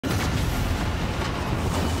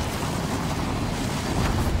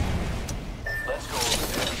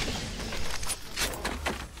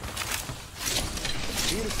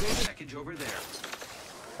over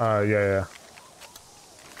there. Yeah.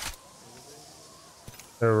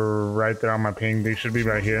 They're right there on my ping. They should be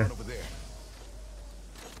right here. Over there.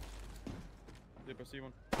 Yep, I see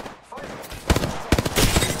one.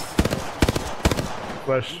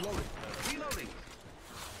 Flush. Reloading.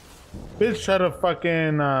 Bitch try to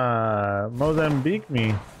fucking Mozambique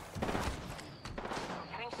me.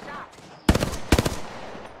 Getting shot.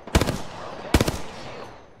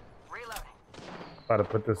 Reloading. About to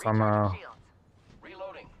put this on Shields.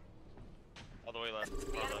 Reloading. All the way left.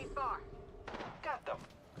 The enemy's far. Got them.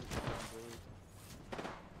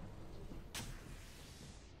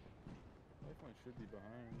 Lifeline should be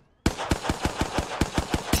behind.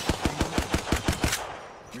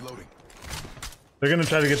 Reloading. They're gonna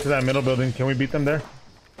try to get to that middle building. Can we beat them there?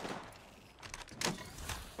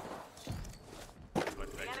 The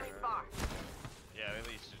enemy's far. Yeah, at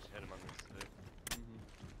least just hit him on this.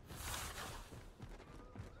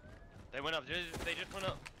 They went up. They just went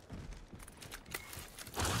up.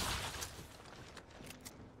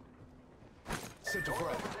 Center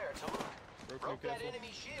front. Over there, Toad. Broke that Newcastle. enemy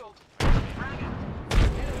shield.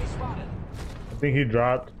 Enemy spotted. I think he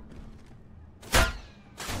dropped.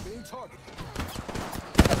 Being targeted.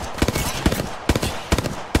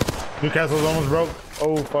 Newcastle's almost broke.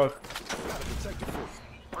 Oh fuck. Protected for you.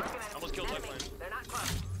 Broken enemy. Almost killed Enemy. Lifeline. They're not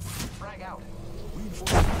close. Frag out.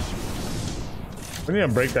 Reinforcing my shield. We need to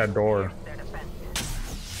break that door. Their defense.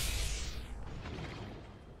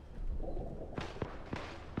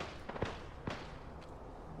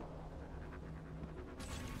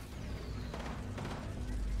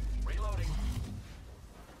 Reloading.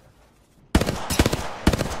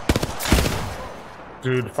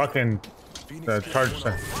 Dude, fucking Phoenix the killed charge. one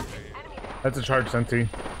Cent. off. That's a charge sentry.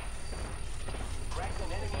 Cracked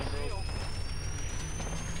an enemy shield.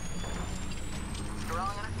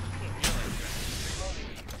 Strong enough to kill.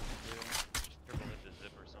 Triple with the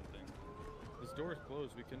zip or something. This door is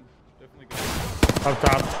closed. We can definitely go. Up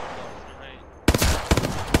top.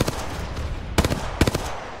 Right.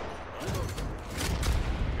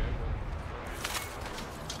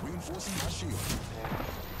 Reinforcing my shield.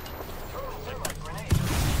 Throwing thermite grenade.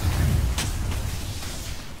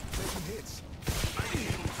 Taking hits.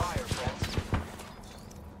 Taking fire, friends.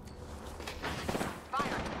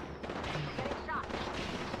 Fire. Getting shot.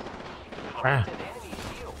 Ah. An enemy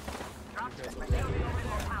shield. Dropped it, but they only open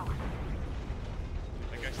more power.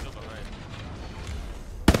 That guy's still behind.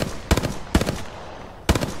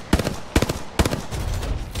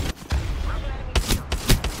 Broken enemy shield.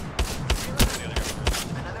 Reloading.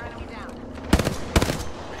 Another enemy down.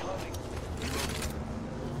 Reloading.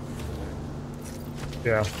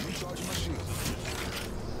 Yeah. Recharging my shield.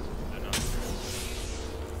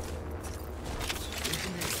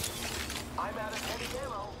 Taking hits. I'm out of heavy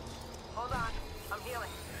ammo. Hold on. I'm healing.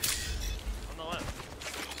 On the left.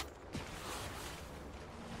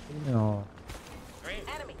 No. Right?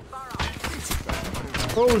 Enemy far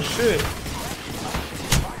off. Oh shit.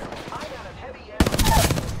 I'm out of heavy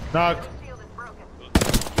ammo. Knocked. Shield is broken.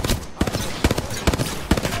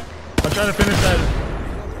 I'm trying to finish that.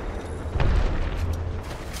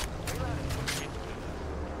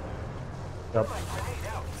 Yep. Grenade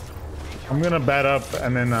out. I'm gonna bat up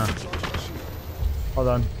and then hold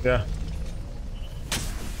on. Yeah.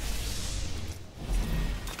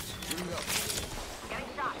 Getting up.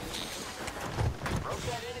 Getting shot. Broke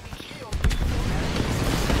that enemy shield.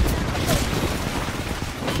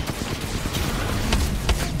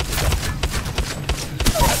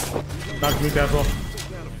 Knock Newcastle.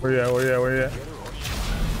 Where you at? Where you at? Where you at?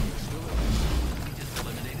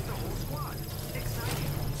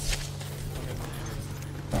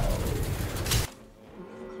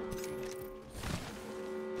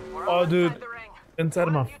 We're Oh, all dude. inside the ring. Inside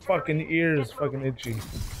of my fucking ears, fucking itchy.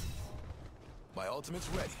 My ultimate's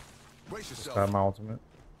ready. Brace yourself. Got my ultimate.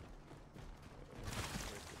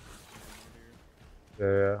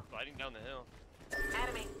 Yeah. Sliding down the hill.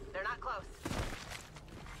 Enemy. They're not close.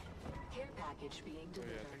 Care package being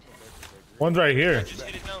delivered. One's right here. Just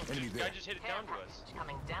hit it down. Enemy Guy there. just hit it Care down to us. package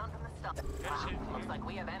coming down from the stop. Yeah, Wow. shit. Looks like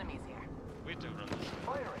we have enemies here. We have to run this.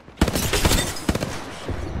 Firing.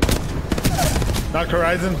 Knocked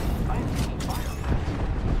Horizon. I'm taking fire.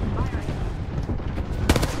 Firing.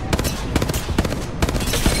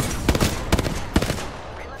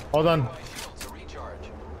 Hold on. My shield to recharge.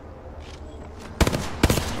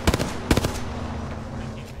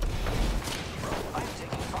 I'm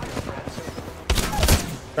taking fire, friends.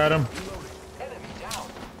 Got him. Enemy down.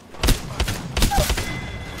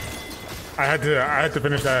 I had to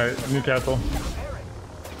finish that Newcastle. Repairing.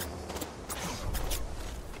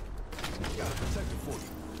 Got a protector for you.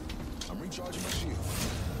 I'm recharging my shield.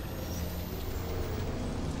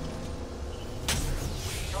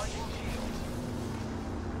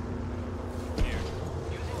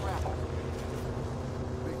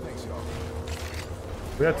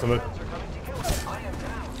 We have to look. Friends are coming to kill us. I am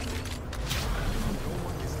down.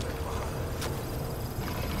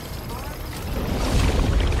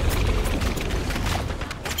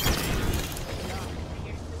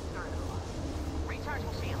 Recharging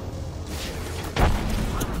shield.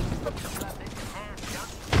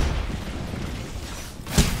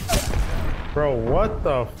 Bro, what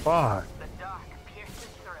the fuck? The dark pierces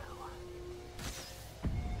through.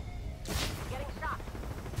 Getting shot.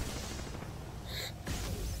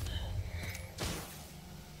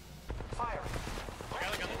 Fire. Guy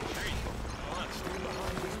like on the tree. Hold on.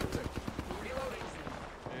 Reloading.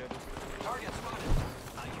 Yeah, this Target spotted.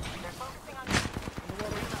 They're focusing on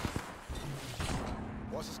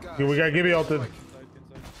Watch this guy. Dude, we got Gibby ulted. inside.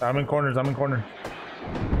 I'm in corners. I'm in corner.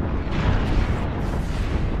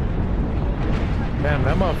 Damn,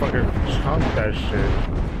 that motherfucker chunked that shit.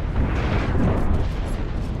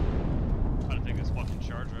 Trying to take this fucking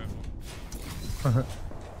charge rifle.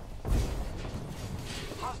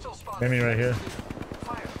 Hostile spotted. Enemy right here.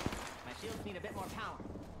 Fire. my shields need a bit more power.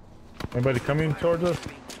 Anybody coming towards us?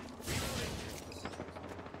 Big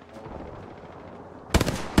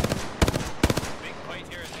fight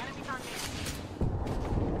here. Enemies on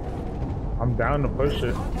me. I'm down to push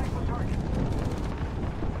it. Contact with target.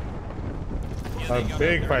 Yeah, they A got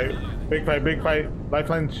big out fight. there. Big fight. Big fight.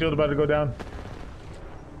 Lifeline shield about to go down.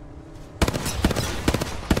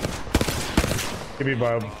 Give me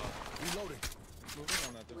Bob. Reloading. Moving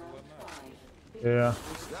on that. There's 11 out. Yeah.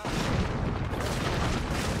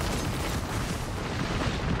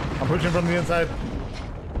 I'm pushing from the inside.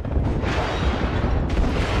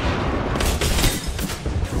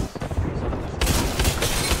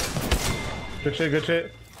 Good shit. Good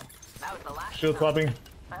shit. That was the last. Shield swapping.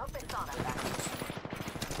 I hope they saw that back.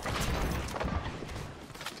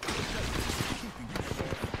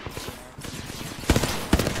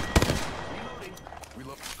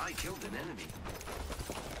 Reload. I killed an enemy.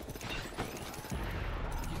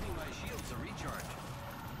 Giving my shields a recharge.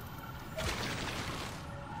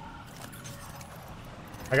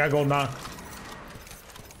 I got gold knock.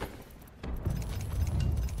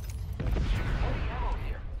 Heavy ammo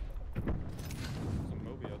here. There's a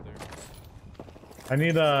Moby out there. I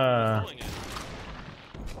need Pulling it.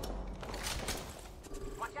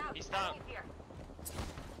 Watch out. He stopped. Enemies here.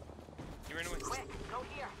 He ran away. Quick, go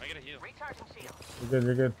here. I gotta heal. Recharging shield. You're good.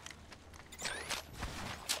 You're good.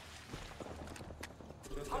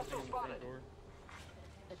 Just that thing on the front door.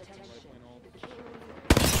 Lifeline all.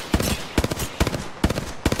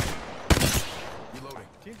 Reloading.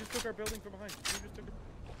 Team just took our building from behind. Team just took it.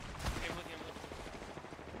 Okay, I'm looking.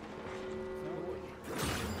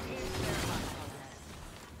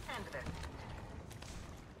 End this.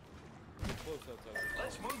 Get close outside.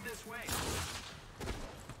 Let's move this way.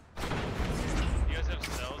 You guys have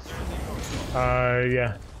cells or anything?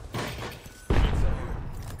 Yeah. I am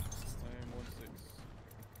 1-6.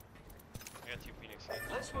 I got 2 Phoenix hits.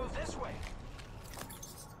 Let's move this way.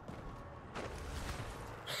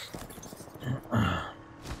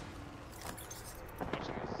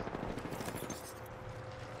 Watching this.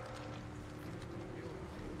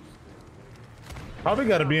 Probably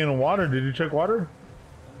got to be in water. Did you check water?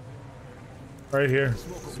 Right here.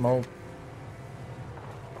 Smoke.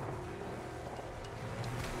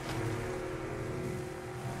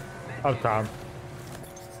 Up top.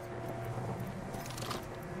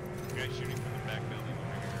 Guy shooting from the back building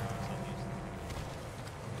over here southeast.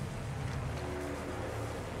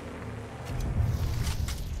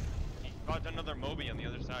 He caught another Moby on the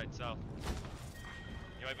other side, south.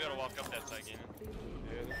 You might be able to walk up that side, Gannon.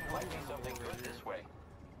 Yeah, Might be something good this way.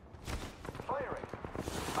 Firing.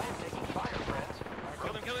 I am taking fire, friends.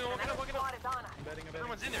 kill him, walk it up, walk it up. Squad is on us.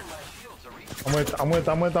 Someone's in there. My shields are recharged. I'm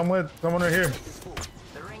with. Someone right here.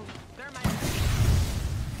 The ring. Thermite.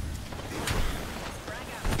 Frag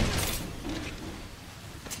out.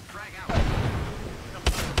 Frag out.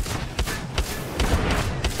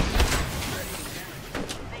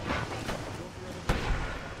 They got me.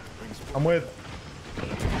 I'm with.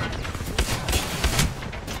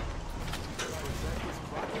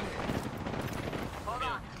 Hold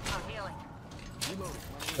on. I'm healing.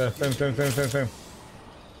 Yeah, same.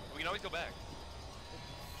 We can always go back.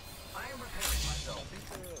 I am repairing myself.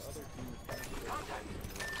 Contact.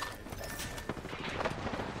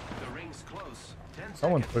 The ring's close. 10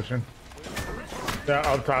 Someone's seconds. pushing. Yeah,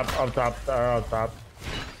 up top. Damage,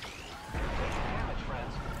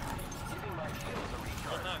 friends. Giving my shields a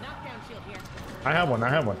recharge. Knockdown shield here. I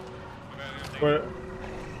have one. Okay, Wait,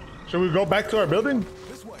 should we go back to our building?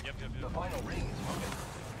 This way. Yep. The final ring is moving.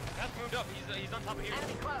 Pat's moved up. He's on top of here.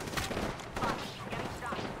 Enemy close. Fuck. Getting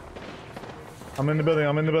shot. I'm in the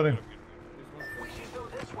building. We should go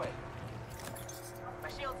this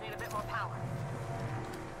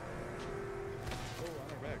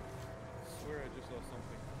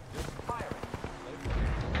Firing.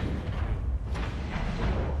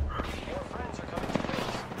 More friends are coming to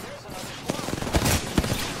base. There's another squad.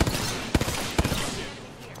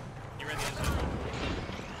 He ran the inside.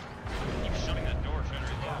 Keep shutting that door, trying to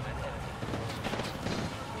reload.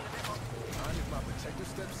 Mind if my protector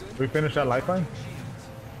steps in? We finished that lifeline?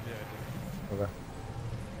 Okay.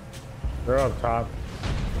 They're up top.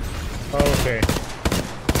 Okay.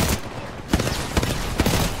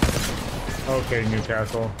 Okay,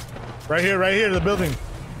 Newcastle. Right here, the building.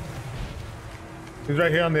 He's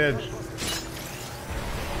right here on the edge.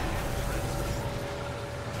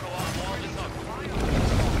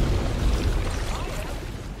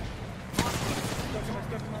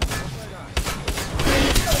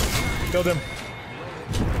 Killed him.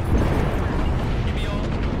 Give me all.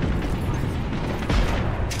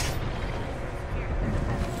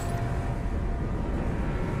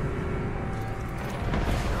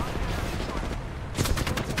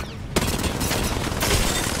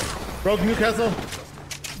 Broke Newcastle.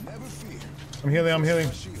 Never fear. I'm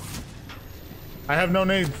healing. Shield. I have no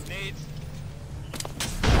nades. Nades.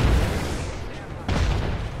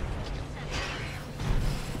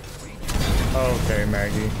 Okay,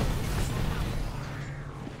 Maggie.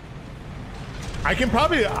 I can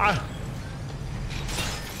probably. I'm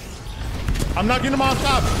knocking him off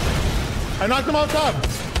top. I knocked him off top.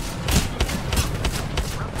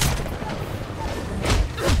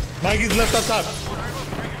 Maggie's left up top.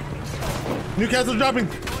 Newcastle's dropping.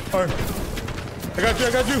 Or, I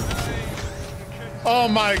got you. Oh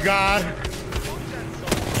my god.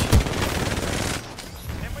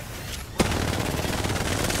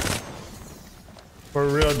 For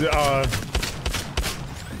real,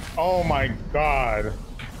 oh my god.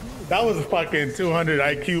 That was a fucking 200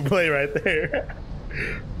 IQ play right there.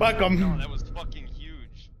 Fuck 'em. No, that was